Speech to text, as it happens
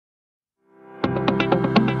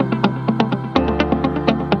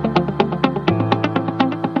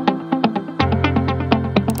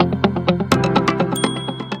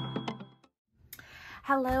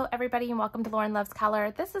everybody, and welcome to Lauren Loves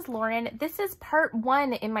Color. This is Lauren. This is part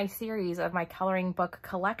 1 in my series of my coloring book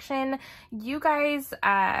collection. You guys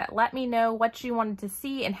let me know what you wanted to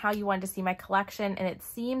see and how you wanted to see my collection, and it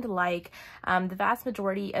seemed like the vast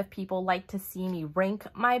majority of people like to see me rank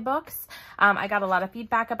my books. I got a lot of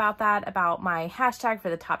feedback about that, about my hashtag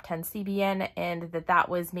for the top 10 CBN, and that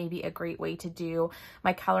was maybe a great way to do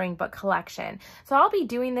my coloring book collection. So I'll be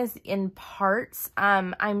doing this in parts.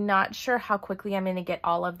 I'm not sure how quickly I'm going to get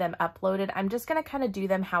all of them uploaded. I'm just going to kind of do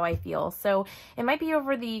them how I feel. So it might be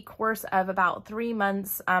over the course of about 3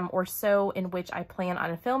 months or so in which I plan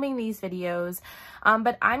on filming these videos.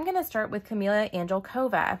 But I'm going to start with Kameliya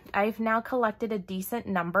Angelkova. I've now collected a decent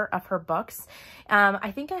number of her books.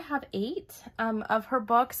 I think I have 8 of her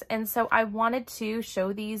books, and so I wanted to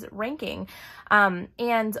show these ranking.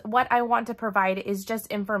 And what I want to provide is just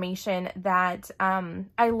information that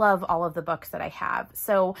I love all of the books that I have.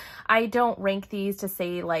 So I don't rank these to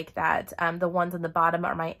say like that the ones in the bottom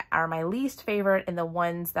are my least favorite, and the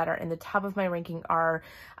ones that are in the top of my ranking are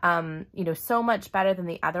you know, so much better than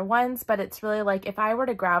the other ones. But it's really like, if I were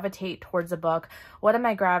to gravitate towards a book, what am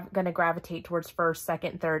I going to gravitate towards first,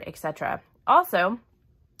 second, third, etc. Also,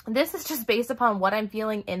 this is just based upon what I'm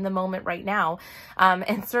feeling in the moment right now.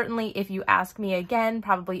 And certainly if you ask me again,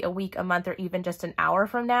 probably a week, a month, or even just an hour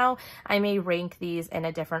from now, I may rank these in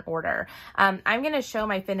a different order. I'm going to show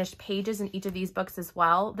my finished pages in each of these books as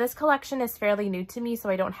well. This collection is fairly new to me, so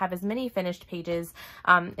I don't have as many finished pages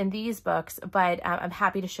in these books, but I'm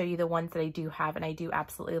happy to show you the ones that I do have, and I do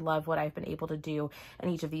absolutely love what I've been able to do in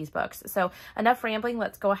each of these books. So enough rambling,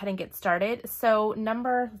 let's go ahead and get started. So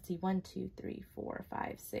let's see, 1, 2, 3, 4,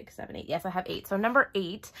 5, 6, 7, 8. Yes, I have 8. So number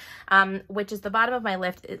 8, which is the bottom of my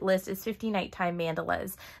list is 50 Nighttime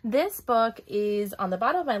Mandalas. This book is on the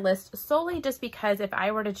bottom of my list solely just because if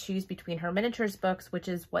I were to choose between her miniatures books, which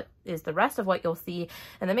is what is the rest of what you'll see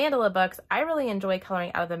in the mandala books, I really enjoy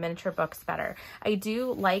coloring out of the miniature books better. I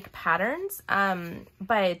do like patterns,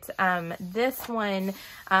 but this one,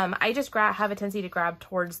 I just have a tendency to grab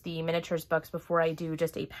towards the miniatures books before I do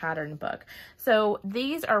just a pattern book. So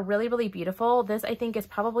these are really, really beautiful. This, I think, is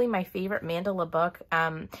probably my favorite mandala book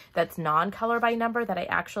that's non-color by number that I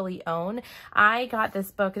actually own. I got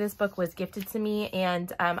this book. This book was gifted to me,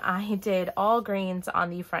 and I did all grains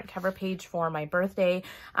on the front cover page for my birthday.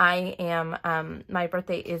 My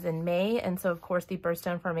birthday is in May, and so of course the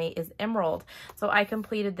birthstone for May is emerald. So I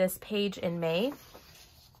completed this page in May.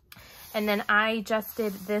 And then I just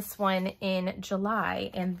did this one in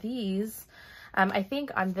July, and these, I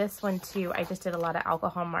think on this one too, I just did a lot of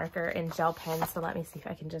alcohol marker and gel pen. So let me see if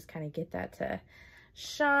I can just kind of get that to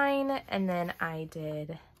shine. And then I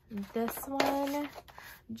did this one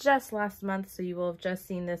just last month, so you will have just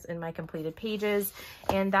seen this in my completed pages.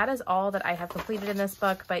 And that is all that I have completed in this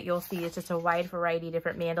book, but you'll see it's just a wide variety of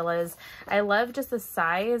different mandalas. I love just the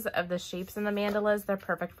size of the shapes in the mandalas. They're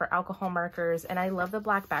perfect for alcohol markers, and I love the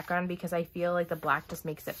black background because I feel like the black just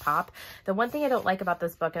makes it pop. The one thing I don't like about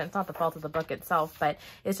this book, and it's not the fault of the book itself, but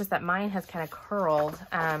it's just that mine has kind of curled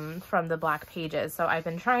from the black pages. So I've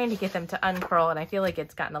been trying to get them to uncurl, and I feel like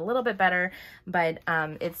it's gotten a little bit better, but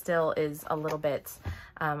it still is a little bit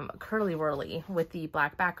curly whirly with the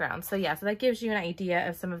black background. So yeah, so that gives you an idea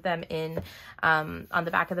of some of them in on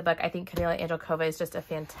the back of the book. I think Kameliya Angelkova is just a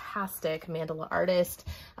fantastic mandala artist.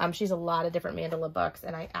 She's a lot of different mandala books,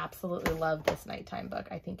 and I absolutely love this nighttime book.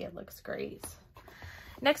 I think it looks great.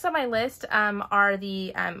 Next on my list are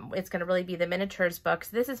the, it's going to really be the miniatures books.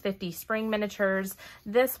 This is 50 Spring Miniatures.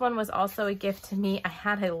 This one was also a gift to me. I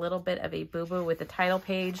had a little bit of a boo-boo with the title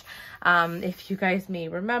page, if you guys may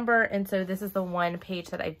remember. And so this is the one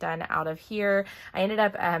page that I've done out of here. I ended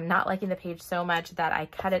up not liking the page so much that I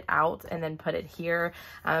cut it out and then put it here,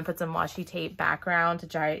 put some washi tape background to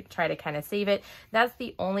try to kind of save it. That's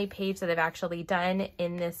the only page that I've actually done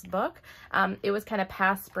in this book. It was kind of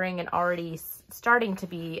past spring and already starting to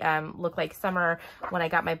be look like summer when I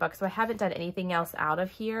got my book, so I haven't done anything else out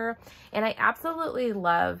of here. And I absolutely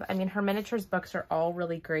love, I mean, her miniatures books are all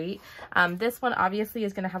really great. This one obviously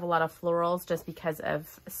is going to have a lot of florals just because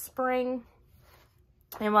of spring.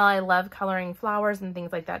 And while I love coloring flowers and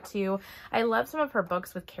things like that too, I love some of her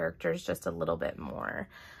books with characters just a little bit more.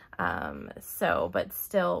 But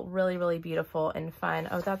still really, really beautiful and fun.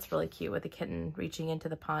 Oh, that's really cute with the kitten reaching into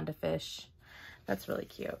the pond to fish. That's really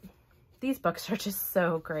cute. These books are just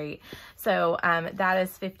so great. So that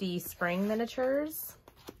is 50 Spring Miniatures.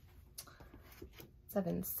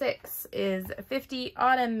 7/6 is 50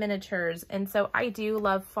 Autumn Miniatures. And so I do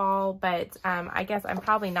love fall, but I guess I'm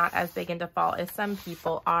probably not as big into fall as some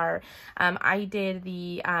people are. I did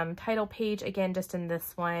the title page again just in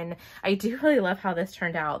this one. I do really love how this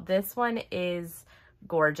turned out. This one is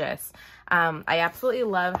gorgeous. I absolutely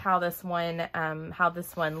love how this one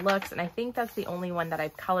looks, and I think that's the only one that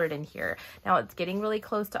I've colored in here. Now it's getting really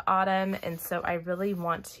close to autumn, and so I really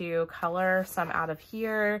want to color some out of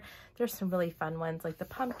here. There's some really fun ones like the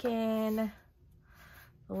pumpkin.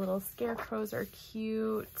 The little scarecrows are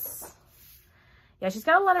cute. Yeah, she's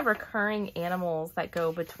got a lot of recurring animals that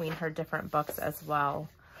go between her different books as well.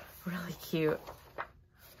 Really cute.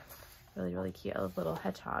 Really, really cute. I love little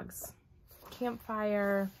hedgehogs.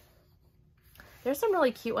 Campfire. There's some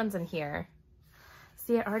really cute ones in here.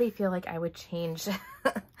 See, I already feel like I would change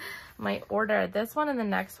my order. This one and the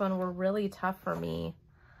next one were really tough for me.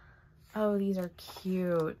 Oh, these are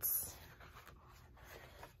cute.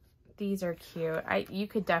 These are cute. You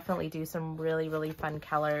could definitely do some really, really fun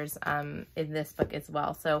colors in this book as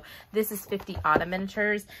well. So this is 50 Autumn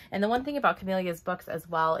Miniatures. And the one thing about Kameliya's books as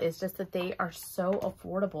well is just that they are so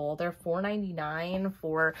affordable. They're $4.99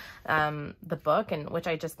 for the book, and which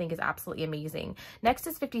I just think is absolutely amazing. Next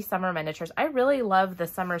is 50 Summer Miniatures. I really love the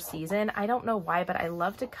summer season. I don't know why, but I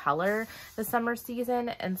love to color the summer season.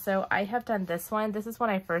 And so I have done this one. This is when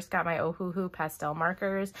I first got my Ohuhu pastel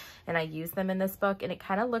markers, and I used them in this book, and it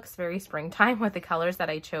kind of looks very springtime with the colors that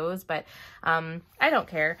I chose, but I don't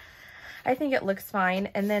care. I think it looks fine.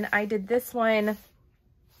 And then I did this one,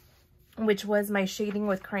 which was my shading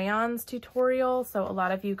with crayons tutorial. So a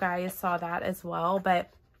lot of you guys saw that as well,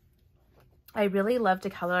 but I really love to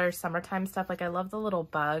color summertime stuff. Like I love the little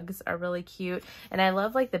bugs are really cute. And I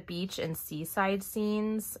love like the beach and seaside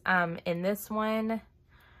scenes in this one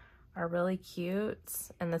are really cute.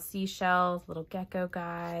 And the seashells, little gecko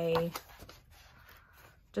guy.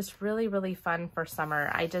 Just really, really fun for summer.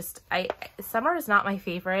 Summer is not my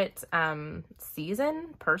favorite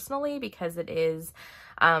season personally, because it is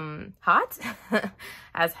hot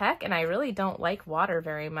as heck, and I really don't like water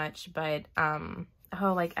very much, but oh,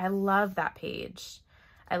 like I love that page.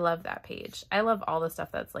 I love that page. I love all the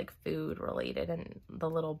stuff that's like food related, and the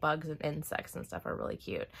little bugs and insects and stuff are really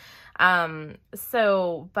cute.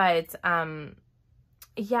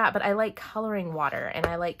 Yeah, but I like coloring water, and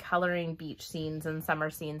I like coloring beach scenes and summer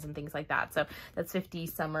scenes and things like that. So that's 50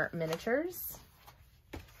 Summer Miniatures.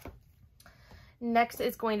 Next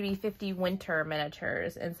is going to be 50 Winter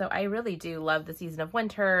Miniatures. And so I really do love the season of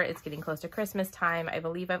winter. It's getting close to Christmas time. I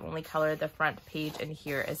believe I've only colored the front page in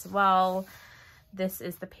here as well. This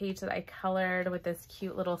is the page that I colored with this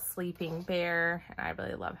cute little sleeping bear, and I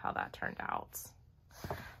really love how that turned out.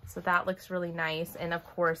 So that looks really nice. And of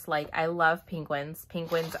course, like I love penguins.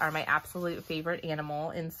 Penguins are my absolute favorite animal.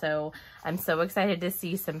 And so I'm so excited to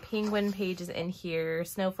see some penguin pages in here,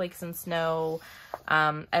 snowflakes and snow.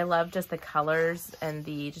 I love just the colors and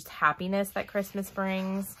the just happiness that Christmas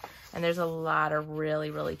brings. And there's a lot of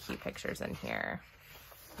really, really cute pictures in here.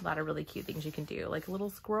 A lot of really cute things you can do, like a little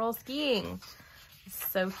squirrel skiing.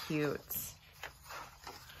 So cute.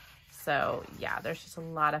 So yeah, there's just a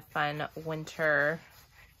lot of fun winter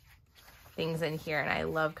things in here, and I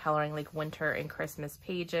love coloring like winter and Christmas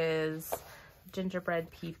pages, gingerbread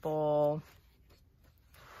people.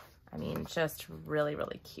 I mean, just really,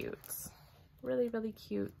 really cute. Really, really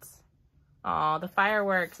cute. Aw, the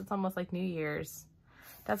fireworks. It's almost like New Year's.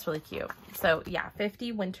 That's really cute. So yeah,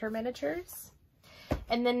 50 Winter Miniatures.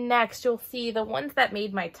 And then next, you'll see the ones that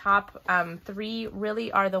made my top 3 really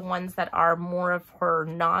are the ones that are more of her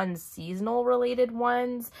non-seasonal related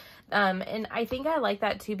ones. And I think I like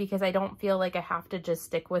that too, because I don't feel like I have to just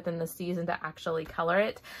stick within the season to actually color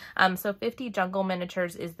it. So 50 Jungle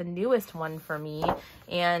Miniatures is the newest one for me.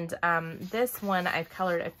 And this one I've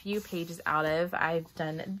colored a few pages out of. I've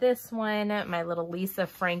done this one, my little Lisa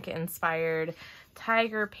Frank inspired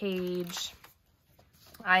tiger page.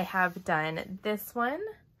 I have done this one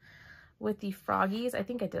with the froggies. I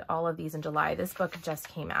think I did all of these in July. This book just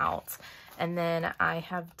came out. And then I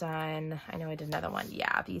have done, I know I did another one.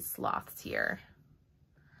 Yeah, these sloths here.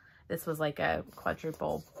 This was like a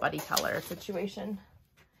quadruple buddy color situation.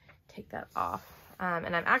 Take that off.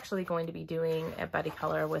 And I'm actually going to be doing a buddy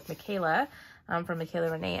color with Michaela from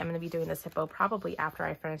Michaela Renee. I'm going to be doing this hippo probably after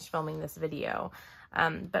I finish filming this video.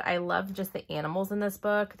 But I love just the animals in this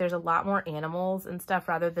book. There's a lot more animals and stuff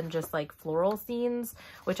rather than just like floral scenes,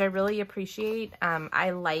 which I really appreciate.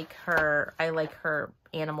 I like her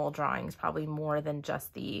animal drawings probably more than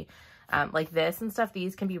just the like this and stuff.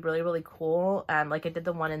 These can be really, really cool. Like I did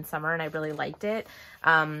the one in summer and I really liked it.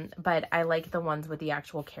 But I like the ones with the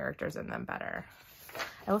actual characters in them better.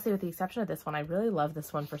 I will say, with the exception of this one, I really love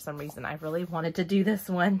this one for some reason. I really wanted to do this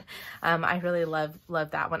one. I really love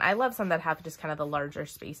that one. I love some that have just kind of the larger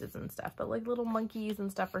spaces and stuff, but like little monkeys and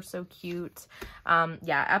stuff are so cute.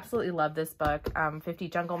 Yeah, absolutely love this book. 50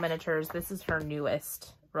 Jungle Miniatures. This is her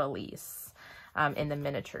newest release. in the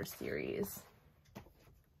miniature series.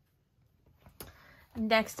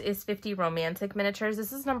 Next is 50 Romantic Miniatures.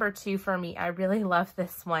 This is number 2 for me. I really love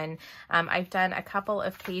this one. I've done a couple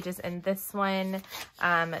of pages in this one.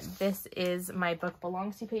 This is my book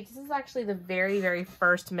belongs to page. This is actually the very, very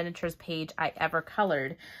first miniatures page I ever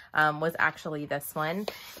colored, was actually this one.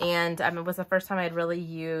 And it was the first time I'd really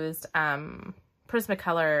used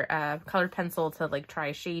Prismacolor colored pencil to like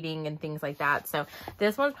try shading and things like that. So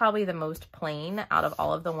this one's probably the most plain out of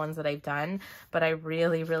all of the ones that I've done, but I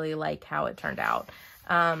really, really like how it turned out.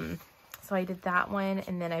 So I did that one,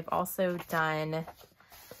 and then I've also done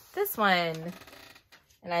this one.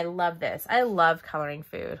 And I love this. I love coloring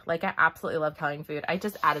food. Like, I absolutely love coloring food. I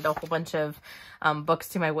just added a whole bunch of books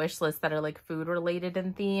to my wish list that are like food related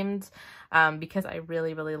and themed, because I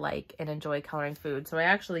really, really like and enjoy coloring food. So I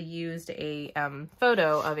actually used a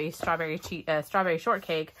photo of a strawberry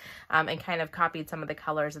shortcake and kind of copied some of the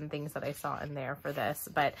colors and things that I saw in there for this.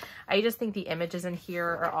 But I just think the images in here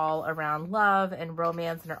are all around love and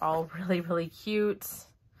romance, and are all really, really cute.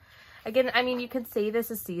 Again, I mean, you could say this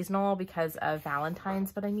is seasonal because of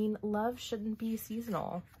Valentine's, but I mean, love shouldn't be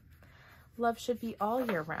seasonal. Love should be all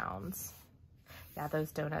year round. Yeah,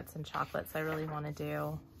 those donuts and chocolates I really want to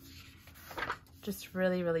do. Just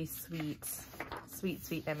really, really sweet, sweet,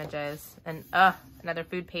 sweet images. And another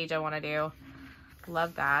food page I want to do.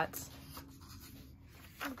 Love that.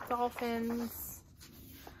 Dolphins.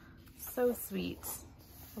 So sweet.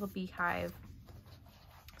 Little beehive.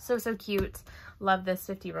 So, so cute. Love this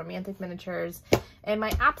 50 Romantic Miniatures. And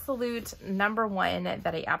my absolute number 1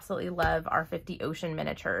 that I absolutely love are 50 Ocean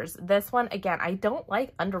Miniatures. This one, again, I don't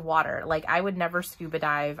like underwater. Like, I would never scuba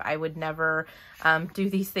dive. I would never do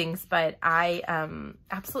these things, but I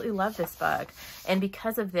absolutely love this book. And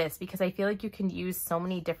because of this, because I feel like you can use so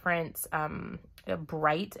many different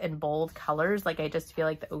bright and bold colors, like I just feel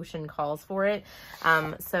like the ocean calls for it.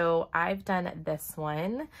 So I've done this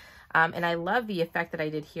one. And I love the effect that I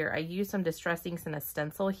did here. I used some distress inks and a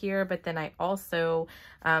stencil here, but then I also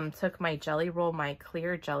took my jelly roll, my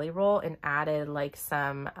clear jelly roll, and added like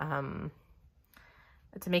some,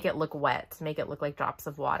 to make it look wet, to make it look like drops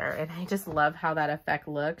of water. And I just love how that effect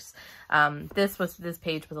looks. This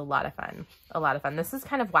page was a lot of fun, a lot of fun. This is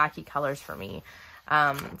kind of wacky colors for me.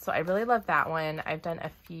 So I really love that one. I've done a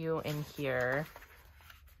few in here.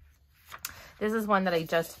 This is one that I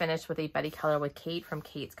just finished with a buddy color with Kate from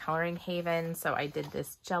Kate's Coloring Haven. So I did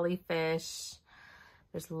this jellyfish.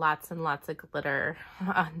 There's lots and lots of glitter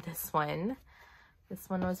on this one. This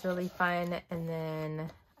one was really fun. And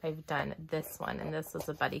then I've done this one, and this was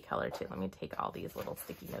a buddy color too. Let me take all these little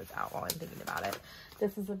sticky notes out while I'm thinking about it.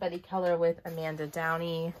 This is a buddy color with Amanda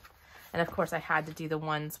Downey. And of course I had to do the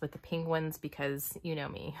ones with the penguins because you know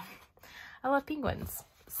me. I love penguins.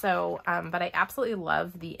 So, but I absolutely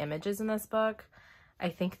love the images in this book. I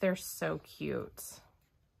think they're so cute.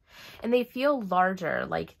 And they feel larger,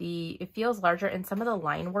 like it feels larger, and some of the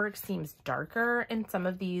line work seems darker in some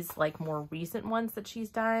of these like more recent ones that she's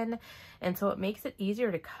done. And so it makes it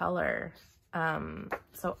easier to color.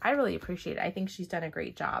 So I really appreciate it. I think she's done a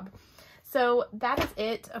great job. So that is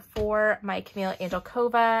it for my Kameliya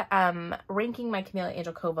Angelkova, ranking my Kameliya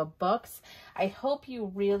Angelkova books. I hope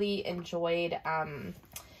you really enjoyed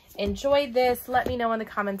this. Let me know in the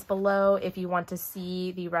comments below if you want to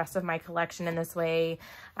see the rest of my collection in this way.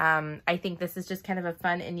 I think this is just kind of a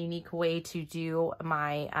fun and unique way to do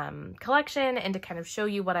my collection and to kind of show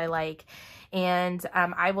you what I like. And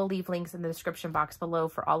I will leave links in the description box below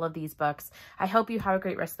for all of these books. I hope you have a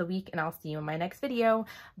great rest of the week, and I'll see you in my next video.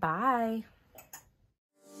 Bye!